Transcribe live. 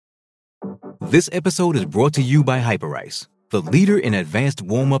This episode is brought to you by Hyperice, the leader in advanced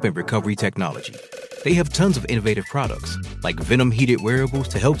warm-up and recovery technology. They have tons of innovative products, like Venom-heated wearables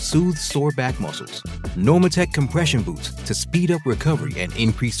to help soothe sore back muscles, Normatec compression boots to speed up recovery and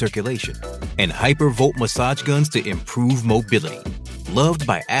increase circulation, and Hypervolt massage guns to improve mobility. Loved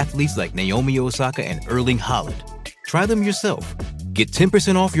by athletes like Naomi Osaka and Erling Haaland. Try them yourself. Get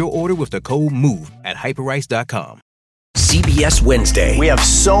 10% off your order with the code MOVE at hyperice.com. CBS Wednesday. We have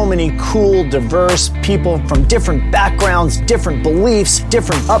so many cool, diverse people from different backgrounds, different beliefs,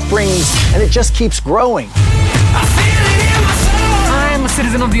 different upbringings, and it just keeps growing. I'm a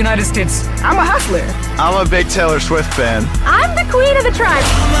citizen of the United States. I'm a hustler. I'm a big Taylor Swift fan. I'm the queen of the tribe.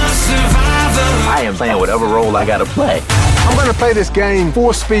 I am playing whatever role I gotta play. I'm gonna play this game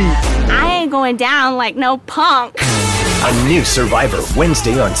full speed. I ain't going down like no punk. A new Survivor,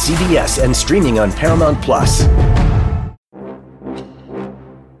 Wednesday on CBS and streaming on Paramount Plus.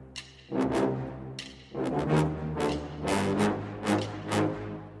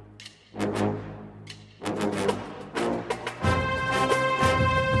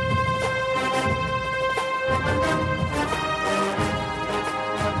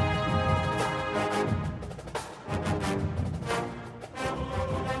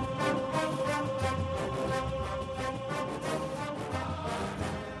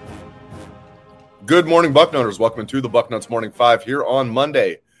 Good morning, Bucknutters. Welcome to the Bucknuts Morning Five here on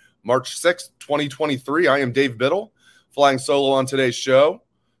Monday, March 6th, 2023. I am Dave Biddle, flying solo on today's show.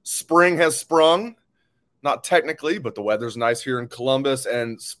 Spring has sprung, not technically, but the weather's nice here in Columbus,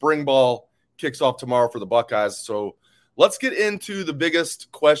 and spring ball kicks off tomorrow for the Buckeyes. So let's get into the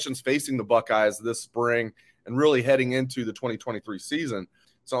biggest questions facing the Buckeyes this spring and really heading into the 2023 season.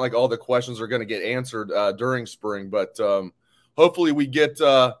 It's not like all the questions are going to get answered during spring, but hopefully we get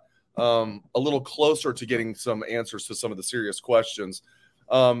a little closer to getting some answers to some of the serious questions.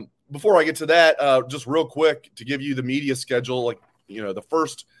 Before I get to that, just real quick to give you the media schedule, the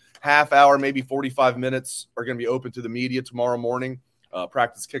first half hour, maybe 45 minutes are going to be open to the media tomorrow morning.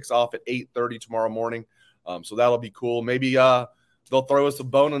 Practice kicks off at 8:30 tomorrow morning. So that'll be cool. Maybe they'll throw us a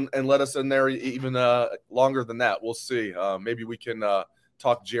bone and let us in there even longer than that. We'll see. Maybe we can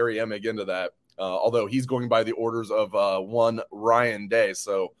talk Jerry Emig into that, although he's going by the orders of one Ryan Day.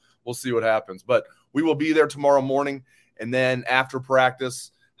 So we'll see what happens. But we will be there tomorrow morning. And then after practice,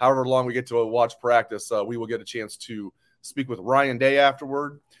 however long we get to watch practice, we will get a chance to speak with Ryan Day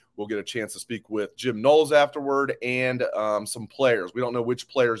afterward. We'll get a chance to speak with Jim Knowles afterward and some players. We don't know which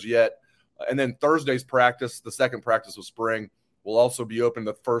players yet. And then Thursday's practice, the second practice of spring, will also be open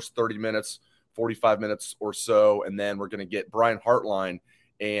the first 30 minutes, 45 minutes or so. And then we're going to get Brian Hartline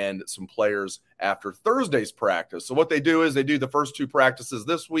and some players after Thursday's practice. So what they do is they do the first two practices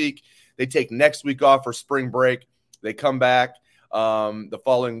this week. They take next week off for spring break. They come back the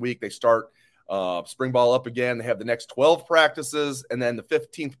following week. They start spring ball up again. They have the next 12 practices. And then the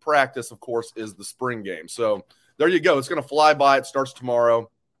 15th practice, of course, is the spring game. So there you go. It's going to fly by. It starts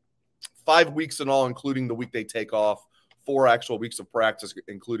tomorrow. 5 weeks in all, including the week they take off. 4 actual weeks of practice,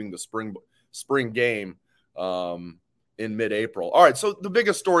 including the spring game. In mid-April. All right, so the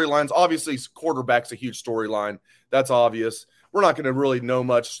biggest storylines, obviously quarterback's a huge storyline. That's obvious. We're not going to really know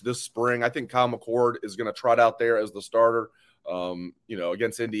much this spring. I think Kyle McCord is going to trot out there as the starter,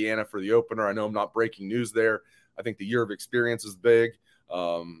 against Indiana for the opener. I know I'm not breaking news there. I think the year of experience is big.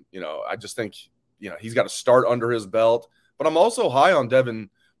 I just think, he's got to start under his belt. But I'm also high on Devin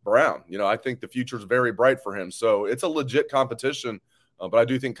Brown. I think the future is very bright for him. So it's a legit competition. But I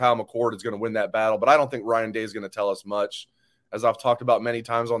do think Kyle McCord is going to win that battle. But I don't think Ryan Day is going to tell us much. As I've talked about many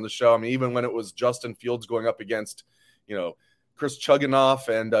times on the show, I mean, even when it was Justin Fields going up against, Chris Chuganoff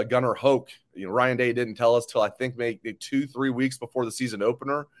and Gunnar Hoke, Ryan Day didn't tell us till I think maybe 2-3 weeks before the season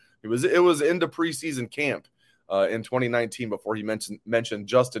opener. It was into preseason camp in 2019 before he mentioned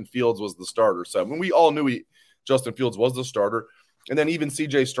Justin Fields was the starter. So we all knew Justin Fields was the starter. And then even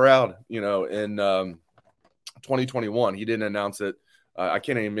C.J. Stroud, in 2021, he didn't announce it. I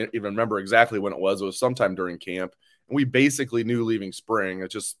can't even remember exactly when it was. It was sometime during camp. And we basically knew leaving spring. It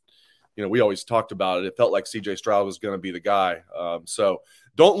just, we always talked about it. It felt like C.J. Stroud was going to be the guy. So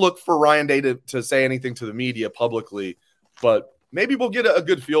don't look for Ryan Day to say anything to the media publicly, but maybe we'll get a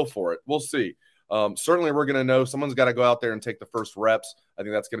good feel for it. We'll see. Certainly we're going to know someone's got to go out there and take the first reps. I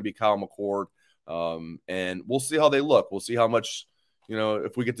think that's going to be Kyle McCord. And we'll see how they look. We'll see how much,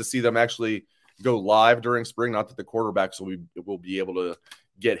 if we get to see them actually go live during spring. Not that the quarterbacks will be able to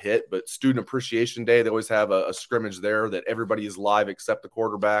get hit, but Student Appreciation Day, they always have a scrimmage there that everybody is live except the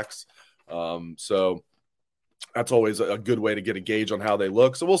quarterbacks. So that's always a good way to get a gauge on how they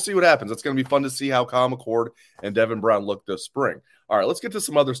look. So we'll see what happens. It's going to be fun to see how Kyle McCord and Devin Brown look this spring. All right, let's get to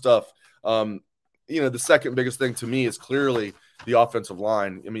some other stuff. The second biggest thing to me is clearly the offensive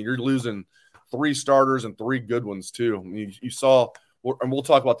line. I mean, you're losing 3 starters and 3 good ones too. I mean, you saw, and we'll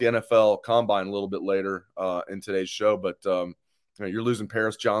talk about the NFL Combine a little bit later in today's show, but you're losing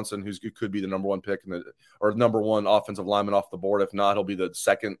Paris Johnson, who could be the number 1 pick or number 1 offensive lineman off the board. If not, he'll be the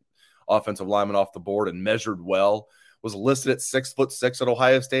second offensive lineman off the board, and measured well. Was listed at 6'6" at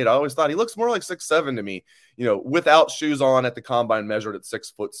Ohio State. I always thought he looks more like 6'7" to me, without shoes on at the Combine, measured at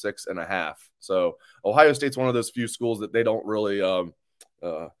 6'6.5". So Ohio State's one of those few schools that they don't really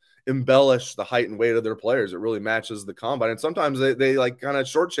embellish the height and weight of their players. It really matches the Combine. And sometimes they like kind of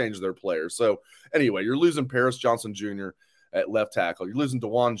shortchange their players. So anyway, you're losing Paris Johnson Jr. at left tackle. You're losing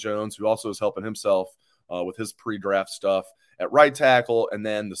DeJuan Jones, who also is helping himself with his pre-draft stuff at right tackle. And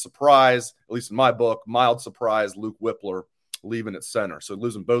then the surprise, at least in my book, mild surprise, Luke Whippler leaving at center. So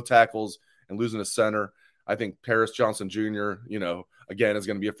losing both tackles and losing a center. I think Paris Johnson Jr., again, is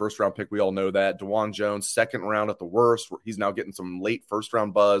going to be a first-round pick. We all know that. DeJuan Jones, second round at the worst. He's now getting some late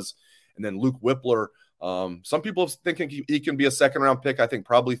first-round buzz. And then Luke Whippler, some people are thinking he can be a second-round pick. I think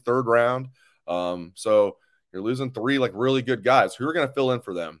probably third round. So you're losing 3 like really good guys. Who are going to fill in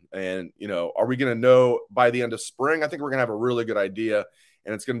for them? And, are we going to know by the end of spring? I think we're going to have a really good idea,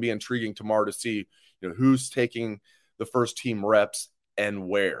 and it's going to be intriguing tomorrow to see, who's taking the first team reps and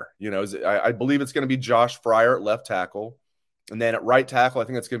where. I believe it's going to be Josh Fryer at left tackle. And then at right tackle, I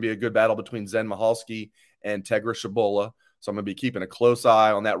think it's going to be a good battle between Zen Mahalski and Tegra Shabola. So I'm going to be keeping a close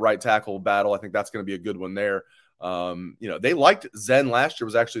eye on that right tackle battle. I think that's going to be a good one there. They liked Zen last year,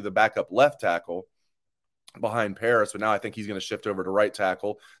 was actually the backup left tackle behind Paris, but now I think he's going to shift over to right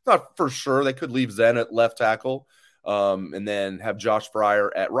tackle. Not for sure. They could leave Zen at left tackle and then have Josh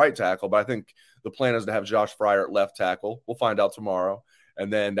Fryer at right tackle. But I think the plan is to have Josh Fryer at left tackle. We'll find out tomorrow.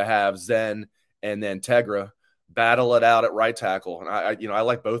 And then to have Zen and then Tegra battle it out at right tackle. And I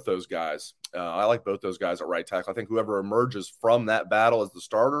like both those guys. I like both those guys at right tackle. I think whoever emerges from that battle as the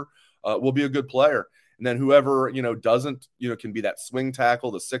starter will be a good player. And then whoever, doesn't, can be that swing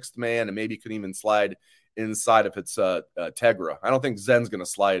tackle, the 6th man, and maybe could even slide inside if it's Tegra. I don't think Zen's going to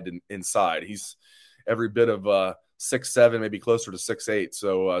slide inside. He's every bit of 6'7", maybe closer to 6'8".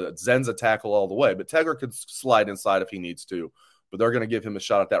 So Zen's a tackle all the way, but Tegra could slide inside if he needs to. But they're going to give him a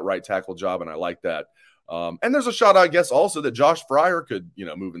shot at that right tackle job, and I like that. And there's a shot, I guess, also that Josh Fryer could,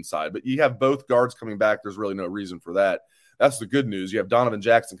 move inside. But you have both guards coming back. There's really no reason for that. That's the good news. You have Donovan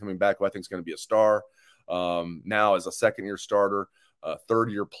Jackson coming back, who I think is going to be a star now as a second-year starter,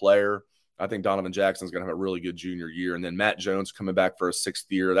 third-year player. I think Donovan Jackson is going to have a really good junior year. And then Matt Jones coming back for a 6th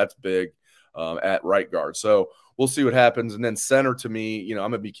year. That's big at right guard. So we'll see what happens. And then center, to me, I'm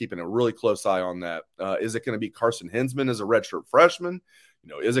going to be keeping a really close eye on that. Is it going to be Carson Hinsman as a redshirt freshman?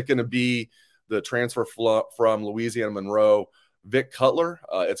 Is it going to be the transfer from Louisiana Monroe, Vic Cutler?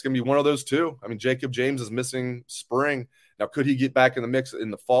 It's going to be one of those two. I mean, Jacob James is missing spring. Now, could he get back in the mix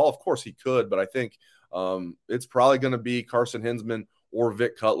in the fall? Of course he could, but I think it's probably going to be Carson Hinsman or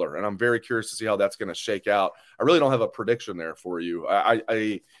Vic Cutler, and I'm very curious to see how that's going to shake out. I really don't have a prediction there for you.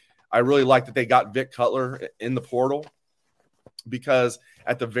 I really like that they got Vic Cutler in the portal because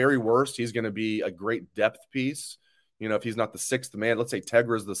at the very worst, he's going to be a great depth piece. If he's not the 6th man, let's say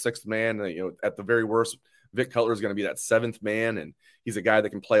Tegra is the 6th man, at the very worst, Vic Cutler is going to be that 7th man, and he's a guy that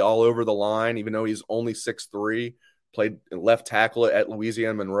can play all over the line, even though he's only 6'3", played left tackle at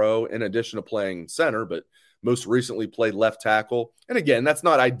Louisiana Monroe in addition to playing center, but most recently played left tackle. And again, that's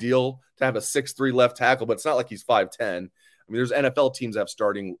not ideal to have a 6'3" left tackle, but it's not like he's 5'10". I mean, there's NFL teams that have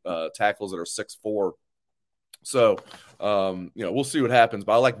starting tackles that are 6'4". So, we'll see what happens.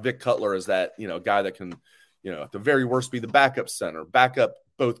 But I like Vic Cutler as that, guy that can, at the very worst be the backup center, backup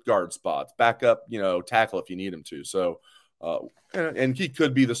both guard spots, backup, tackle if you need him to. So, and he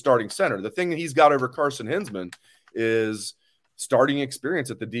could be the starting center. The thing that he's got over Carson Hinsman is starting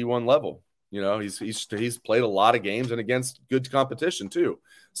experience at the D1 level. He's played a lot of games and against good competition too.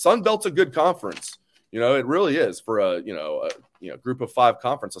 Sun Belt's a good conference. It really is for a group of 5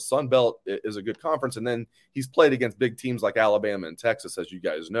 conference. A Sun Belt is a good conference, and then he's played against big teams like Alabama and Texas, as you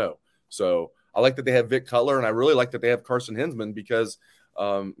guys know. So I like that they have Vic Cutler, and I really like that they have Carson Hinsman because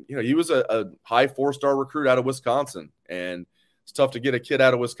he was a high 4-star recruit out of Wisconsin, and it's tough to get a kid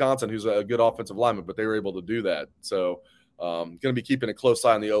out of Wisconsin who's a good offensive lineman, but they were able to do that. So going to be keeping a close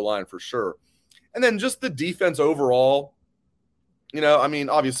eye on the O-line for sure. And then just the defense overall,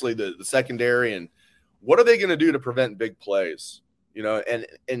 obviously the secondary and what are they going to do to prevent big plays? And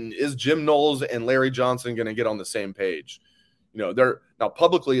is Jim Knowles and Larry Johnson going to get on the same page? They're now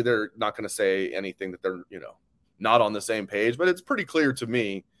publicly, they're not going to say anything that they're, not on the same page, but it's pretty clear to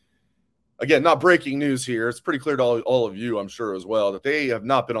me. Again, not breaking news here. It's pretty clear to all of you, I'm sure, as well, that they have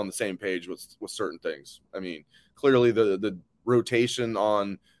not been on the same page with certain things. I mean, clearly the rotation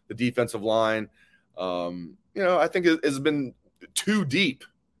on the defensive line, I think it has been too deep.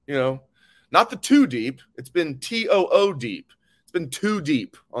 Not the too deep. It's been TOO deep. It's been too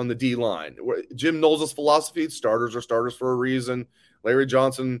deep on the D line. Jim Knowles' philosophy: starters are starters for a reason. Larry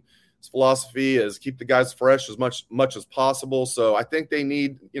Johnson's philosophy is keep the guys fresh as much as possible. So I think they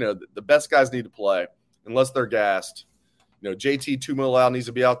need, the best guys need to play unless they're gassed. JT Tuimoloau needs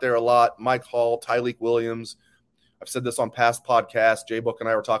to be out there a lot. Mike Hall, Tyleik Williams. I've said this on past podcasts. J-Book and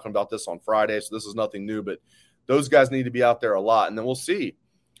I were talking about this on Friday, so this is nothing new, but those guys need to be out there a lot, and then we'll see.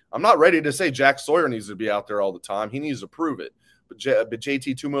 I'm not ready to say Jack Sawyer needs to be out there all the time. He needs to prove it. But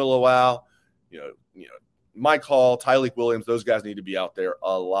JT Tuimoloau, Mike Hall, Tyleik Williams, those guys need to be out there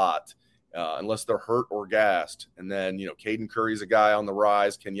a lot unless they're hurt or gassed. And then, Caden Curry's a guy on the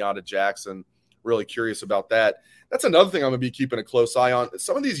rise, Kenyatta Jackson, really curious about that. That's another thing I'm going to be keeping a close eye on.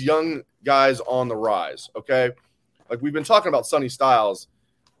 Some of these young guys on the rise, okay? Like we've been talking about Sonny Styles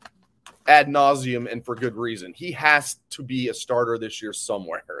ad nauseum and for good reason. He has to be a starter this year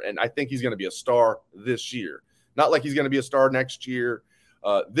somewhere, and I think he's going to be a star this year. Not like he's going to be a star next year.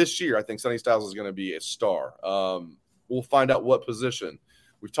 This year, I think Sonny Styles is going to be a star. We'll find out what position.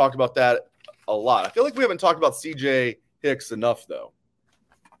 We've talked about that a lot. I feel like we haven't talked about CJ Hicks enough, though.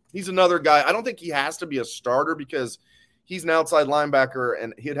 He's another guy. I don't think he has to be a starter because he's an outside linebacker,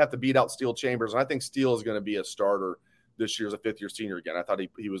 and he'd have to beat out Steele Chambers. And I think Steele is going to be a starter this year as a fifth-year senior again. I thought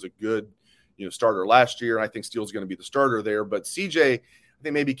he was a good starter last year, and I think Steele's going to be the starter there. But CJ, I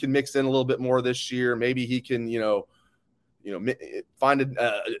think maybe can mix in a little bit more this year. Maybe he can, find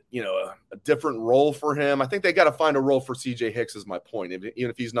a different role for him. I think they got to find a role for CJ Hicks is my point, even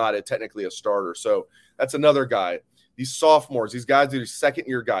if he's not technically a starter. So that's another guy. These sophomores, these guys, these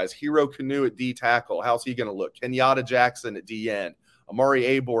second-year guys, Hero Kanu at D tackle. How's he going to look? Kenyatta Jackson at D end. Amari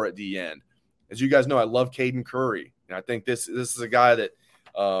Abor at D end. As you guys know, I love Caden Curry. And I think this is a guy that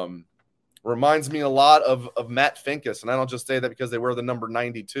reminds me a lot of Matt Finkus. And I don't just say that because they wear the number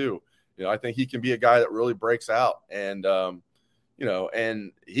 92. I think he can be a guy that really breaks out. And,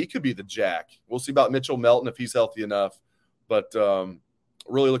 and he could be the jack. We'll see about Mitchell Melton if he's healthy enough. But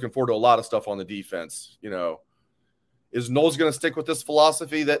really looking forward to a lot of stuff on the defense. Is Knowles going to stick with this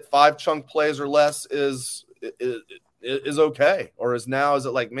philosophy that 5 chunk plays or less is okay? Or is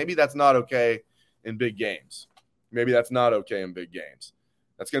it like maybe that's not okay in big games? Maybe that's not okay in big games.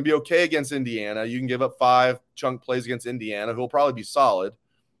 That's going to be okay against Indiana. You can give up 5 chunk plays against Indiana, who will probably be solid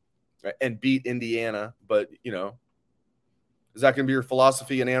and beat Indiana. But, is that going to be your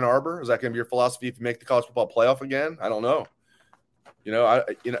philosophy in Ann Arbor? Is that going to be your philosophy if you make the college football playoff again? I don't know.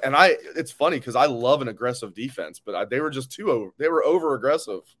 It's funny because I love an aggressive defense, but they were just they were over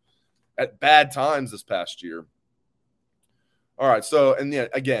aggressive at bad times this past year. All right. So, and then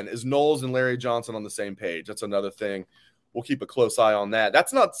again, is Knowles and Larry Johnson on the same page? That's another thing. We'll keep a close eye on that.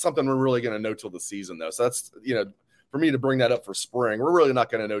 That's not something we're really going to know till the season, though. So that's, for me to bring that up for spring, we're really not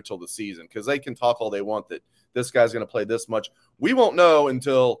going to know till the season because they can talk all they want that this guy's going to play this much. We won't know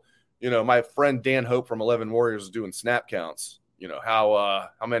until, my friend Dan Hope from 11 Warriors is doing snap counts. How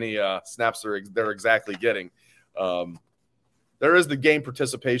many snaps they're exactly getting. There is the game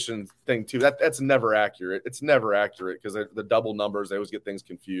participation thing too. That's never accurate. It's never accurate because the double numbers, they always get things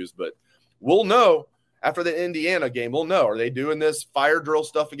confused. But we'll know after the Indiana game. We'll know. Are they doing this fire drill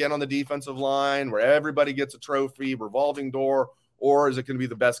stuff again on the defensive line where everybody gets a trophy, revolving door, or is it going to be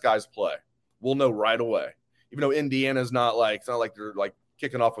the best guys play? We'll know right away. Even though Indiana's it's not like they're like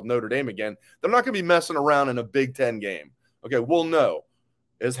kicking off with Notre Dame again. They're not going to be messing around in a Big Ten game. Okay, we'll know.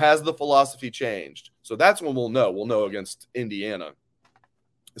 Has the philosophy changed? So that's when we'll know. We'll know against Indiana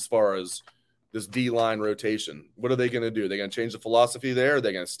as far as this D-line rotation. What are they going to do? Are they going to change the philosophy there? Or are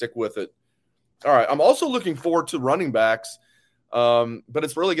they going to stick with it? All right, I'm also looking forward to running backs, but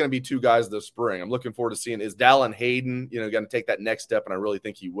it's really going to be 2 guys this spring. I'm looking forward to seeing, is Dallin Hayden, going to take that next step, and I really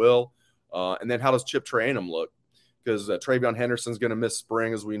think he will. And then how does Chip Trayanum look? Because Travion Henderson's going to miss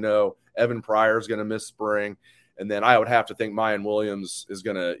spring, as we know. Evan Pryor's going to miss spring. And then I would have to think Mayan Williams is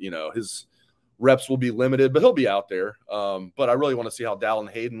going to, his reps will be limited, but he'll be out there. But I really want to see how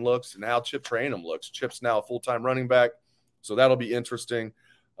Dallin Hayden looks and how Chip Trayanum looks. Chip's now a full-time running back, so that'll be interesting.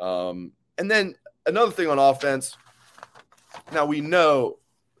 And then another thing on offense, now we know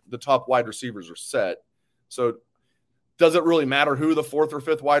the top wide receivers are set. So does it really matter who the 4th or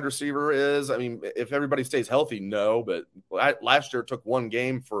 5th wide receiver is? I mean, if everybody stays healthy, no. But last year it took 1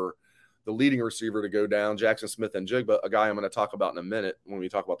 game for the leading receiver to go down, Jackson Smith and Jigba, a guy I'm going to talk about in a minute when we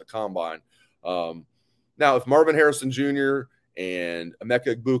talk about the combine. Now, Now, if Marvin Harrison Jr. and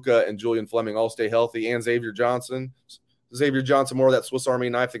Emeka Egbuka and Julian Fleming all stay healthy, and Xavier Johnson more of that Swiss Army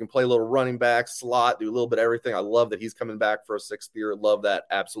knife. They can play a little running back, slot, do a little bit of everything. I love that he's coming back for a 6th year. Love that.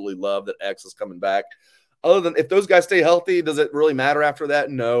 Absolutely love that X is coming back. Other than if those guys stay healthy, does it really matter after that?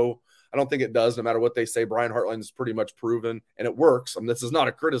 No, I don't think it does. No matter what they say, Brian Hartline's pretty much proven, and it works. I mean, this is not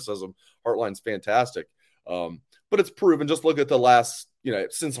a criticism. Hartline's fantastic. But it's proven. Just look at the last,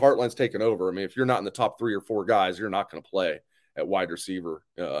 since Hartline's taken over. I mean, if you're not in the top 3 or 4 guys, you're not going to play at wide receiver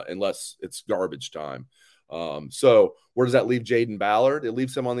unless it's garbage time. So where does that leave Jaden Ballard? It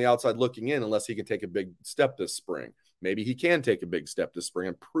leaves him on the outside looking in unless he can take a big step this spring. Maybe he can take a big step this spring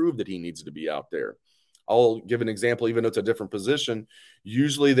and prove that he needs to be out there. I'll give an example, even though it's a different position.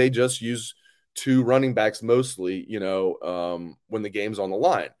 Usually they just use 2 running backs mostly, when the game's on the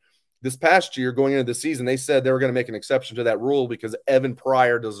line. This past year, going into the season, they said they were going to make an exception to that rule because Evan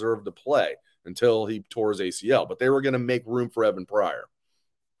Pryor deserved to play until he tore his ACL. But they were going to make room for Evan Pryor,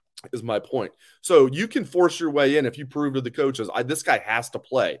 is my point. So you can force your way in if you prove to the coaches, this guy has to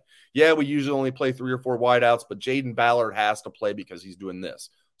play. Yeah, we usually only play 3 or 4 wideouts, but Jaden Ballard has to play because he's doing this.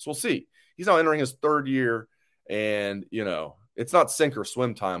 So we'll see. He's now entering his 3rd year, and, it's not sink or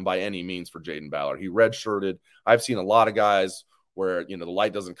swim time by any means for Jaden Ballard. He redshirted. I've seen a lot of guys where, the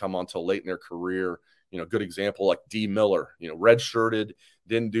light doesn't come on until late in their career. Good example like D. Miller, redshirted,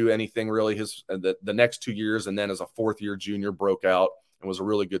 didn't do anything really the next 2 years, and then as a 4th-year junior broke out and was a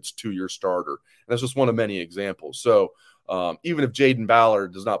really good 2-year starter. And that's just one of many examples. So even if Jaden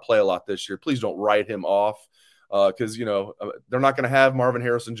Ballard does not play a lot this year, please don't write him off because, they're not going to have Marvin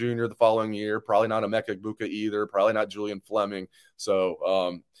Harrison Jr. the following year, probably not Emeka Egbuka either, probably not Julian Fleming.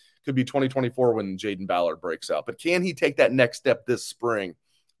 So could be 2024 when Jaden Ballard breaks out. But can he take that next step this spring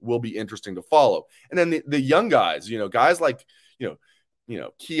will be interesting to follow. And then the young guys, guys like,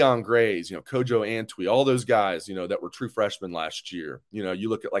 Keon Grays, Kojo Antwi, all those guys, that were true freshmen last year. You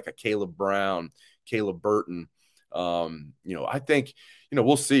look at like a Caleb Brown, Caleb Burton. I think,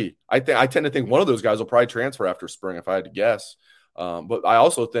 we'll see. I tend to think one of those guys will probably transfer after spring if I had to guess. But I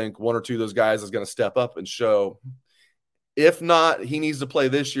also think 1 or 2 of those guys is going to step up and show. If not, he needs to play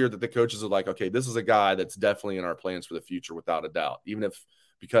this year that the coaches are like, okay, this is a guy that's definitely in our plans for the future without a doubt, even if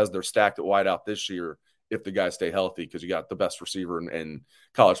because they're stacked at wideout this year, if the guys stay healthy, because you got the best receiver in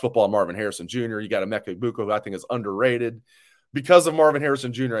college football, Marvin Harrison Jr. You got Emeka Egbuka, who I think is underrated. Because of Marvin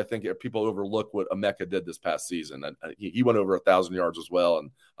Harrison Jr., I think people overlook what Emeka did this past season. And he went over 1,000 yards as well,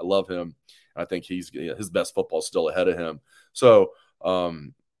 and I love him. I think his best football is still ahead of him. So,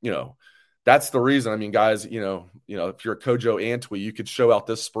 that's the reason. I mean, guys, if you're a Kojo Antwi, you could show out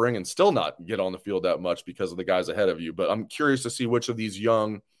this spring and still not get on the field that much because of the guys ahead of you. But I'm curious to see which of these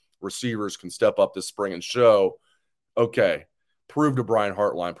young receivers can step up this spring and show, okay, prove to Brian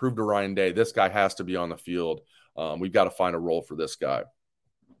Hartline, prove to Ryan Day, this guy has to be on the field. We've got to find a role for this guy.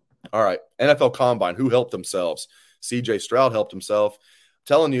 All right, NFL Combine, who helped themselves? CJ Stroud helped himself.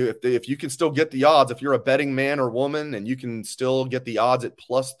 Telling you, if you can still get the odds, if you're a betting man or woman and you can still get the odds at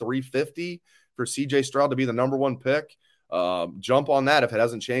plus 350 for CJ Stroud to be the number 1 pick, jump on that if it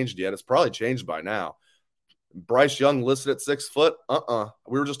hasn't changed yet. It's probably changed by now. Bryce Young listed at 6 foot.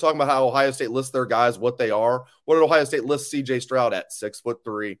 We were just talking about how Ohio State lists their guys, what they are. What did Ohio State list CJ Stroud at?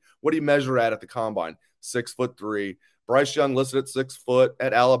 6'3". What do you measure at the combine? 6'3". Bryce Young listed at 6 foot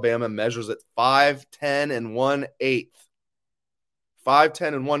at Alabama, measures at 5'10" and 1/8.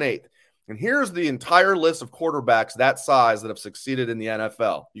 5'10" and 1/8. And here's the entire list of quarterbacks that size that have succeeded in the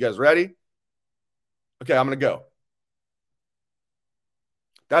NFL. You guys ready? Okay, I'm going to go.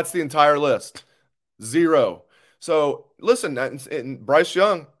 That's the entire list. 0. So, listen, and Bryce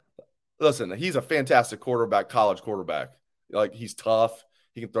Young, listen, he's a fantastic quarterback, college quarterback. Like, he's tough.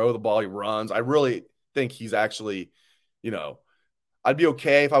 He can throw the ball. He runs. I really think he's actually, I'd be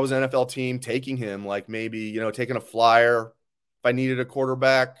okay if I was an NFL team taking him, like maybe, taking a flyer if I needed a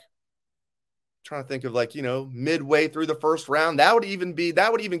quarterback. I'm trying to think of midway through the first round. That would even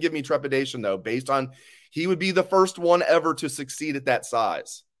give me trepidation, though, based on he would be the first one ever to succeed at that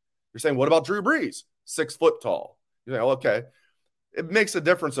size. You're saying, what about Drew Brees? 6 foot tall. You're like, okay. It makes a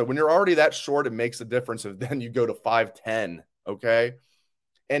difference, though. When you're already that short, it makes a difference if then you go to 5'10", okay?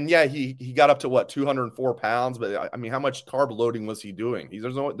 And, yeah, he got up to, 204 pounds? But, I mean, how much carb loading was he doing?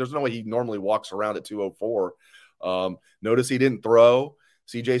 There's no way he normally walks around at 204. Notice he didn't throw.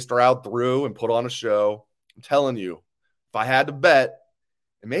 CJ Stroud threw and put on a show. I'm telling you, if I had to bet,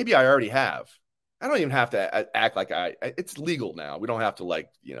 and maybe I already have, I don't even have to act like it's legal now. We don't have to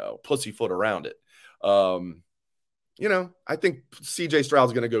pussyfoot around it. I think CJ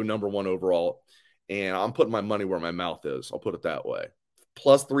Stroud's going to go number 1 overall, and I'm putting my money where my mouth is. I'll put it that way.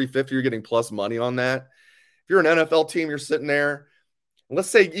 Plus 350, you're getting plus money on that. you're an NFL team, you're sitting there. Let's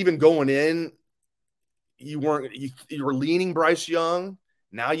say even going in, you were leaning Bryce Young.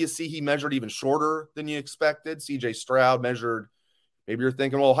 Now you see he measured even shorter than you expected. CJ Stroud measured, maybe you're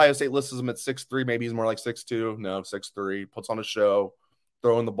thinking, well, Ohio State lists him at 6'3". Maybe he's more like 6'2". No, 6'3". Puts on a show,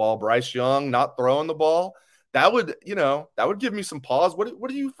 throwing the ball. Bryce Young not throwing the ball. That would give me some pause.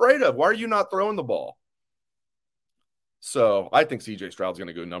 What are you afraid of? Why are you not throwing the ball? So I think CJ Stroud's going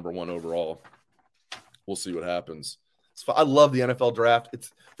to go number 1 overall. We'll see what happens. I love the NFL draft.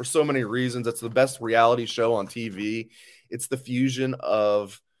 It's for so many reasons. It's the best reality show on TV. It's the fusion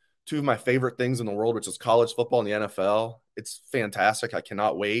of two of my favorite things in the world, which is college football and the NFL. It's fantastic. I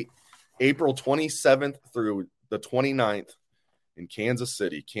cannot wait. April 27th through the 29th in Kansas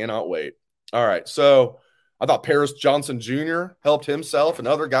City. Cannot wait. All right. So I thought Paris Johnson Jr. helped himself.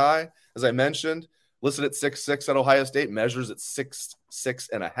 Another guy, as I mentioned, listed at 6'6" at Ohio State, measures at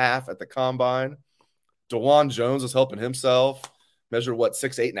 6'6.5" at the combine. DeJuan Jones is helping himself. Measured,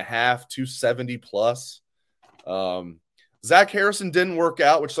 6'8.5", 270 plus. Zach Harrison didn't work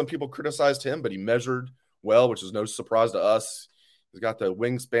out, which some people criticized him, but he measured well, which is no surprise to us. He's got the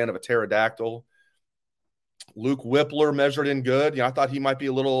wingspan of a pterodactyl. Luke Whippler measured in good. I thought he might be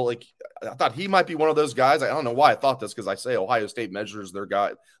one of those guys. I don't know why I thought this, because I say Ohio State lists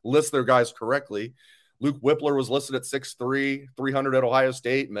their guys correctly. Luke Whippler was listed at 6'3", 300 at Ohio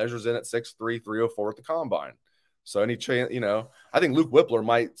State, measures in at 6'3", 304 at the combine. So any chance, I think Luke Whippler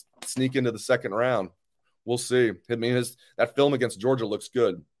might sneak into the second round. We'll see. I mean, that film against Georgia looks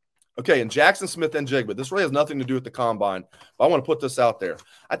good. Okay, and Jackson Smith-Njigba, this really has nothing to do with the combine, but I want to put this out there.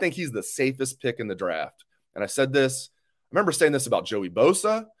 I think he's the safest pick in the draft. And I said this, I remember saying this about Joey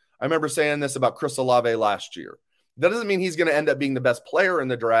Bosa. I remember saying this about Chris Olave last year. That doesn't mean he's going to end up being the best player in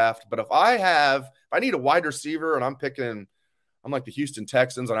the draft, but if I need a wide receiver and I'm like the Houston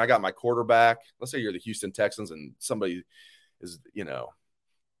Texans and I got my quarterback, let's say you're the Houston Texans and somebody is,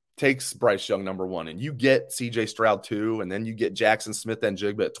 takes Bryce Young number 1 and you get CJ Stroud 2 and then you get Jackson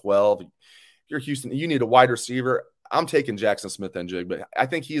Smith-Njigba at 12. If you're Houston, you need a wide receiver. I'm taking Jackson Smith-Njigba. I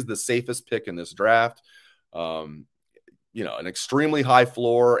think he's the safest pick in this draft. An extremely high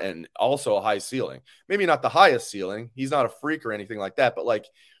floor and also a high ceiling. Maybe not the highest ceiling. He's not a freak or anything like that, but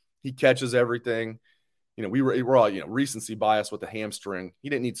he catches everything. We're all, recency bias with the hamstring. He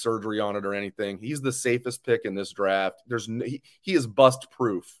didn't need surgery on it or anything. He's the safest pick in this draft. He is bust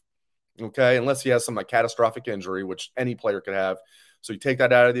proof. Okay. Unless he has some catastrophic injury, which any player could have. So you take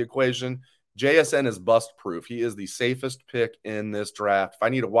that out of the equation. JSN is bust proof. He is the safest pick in this draft. If I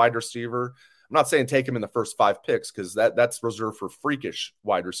need a wide receiver, I'm not saying take him in the first 5 picks because that's reserved for freakish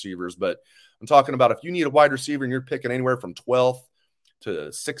wide receivers. But I'm talking about if you need a wide receiver and you're picking anywhere from 12th to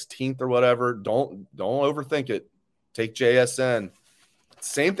 16th or whatever, don't overthink it. Take JSN.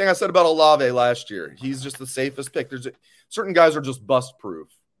 Same thing I said about Olave last year. He's just the safest pick. Certain guys are just bust proof.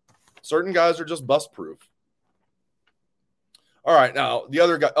 All right, now the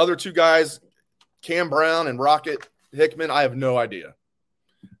other 2 guys, Cam Brown and Rocket Hickman, I have no idea.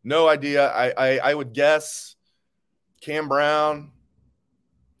 I would guess Cam Brown.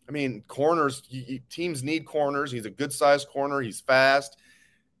 I mean, corners, teams need corners. He's a good-sized corner. He's fast.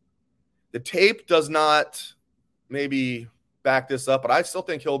 The tape does not maybe back this up, but I still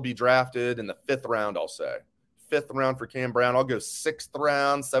think he'll be drafted in the 5th round, I'll say. 5th round for Cam Brown. I'll go 6th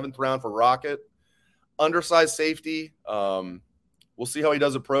round, 7th round for Rocket. Undersized safety. We'll see how he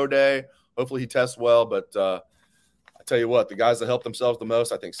does at Pro Day. Hopefully he tests well, but I tell you what, the guys that helped themselves the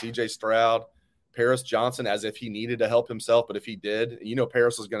most, I think CJ Stroud, Paris Johnson, as if he needed to help himself, but if he did,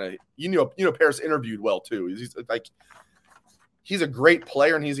 Paris is going to, Paris interviewed well too. He's a great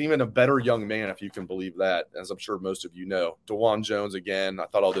player and he's even a better young man, if you can believe that, as I'm sure most of you know. DeJuan Jones, again, I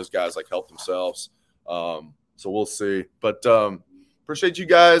thought all those guys helped themselves. So we'll see, but appreciate you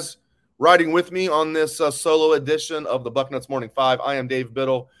guys riding with me on this solo edition of the Bucknuts Morning 5. I am Dave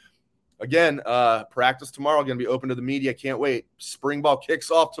Biddle. Again, practice tomorrow, going to be open to the media. Can't wait. Spring ball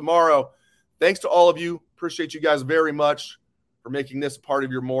kicks off tomorrow. Thanks to all of you. Appreciate you guys very much for making this part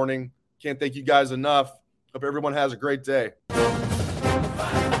of your morning. Can't thank you guys enough. Hope everyone has a great day.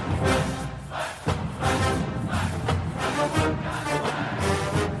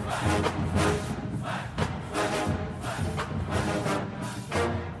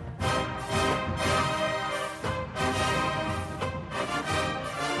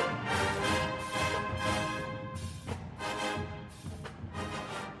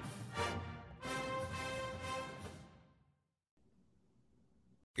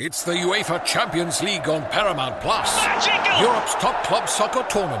 It's the UEFA Champions League on Paramount Plus. Magical! Europe's top club soccer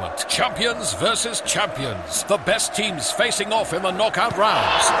tournament. Champions versus champions. The best teams facing off in the knockout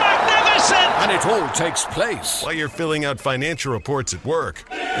rounds. Magnificent! And it all takes place while you're filling out financial reports at work.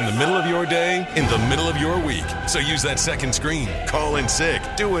 In the middle of your day, in the middle of your week. So use that second screen. Call in sick.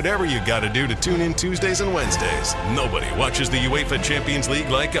 Do whatever you gotta do to tune in Tuesdays and Wednesdays. Nobody watches the UEFA Champions League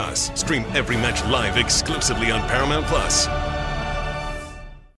like us. Stream every match live exclusively on Paramount Plus.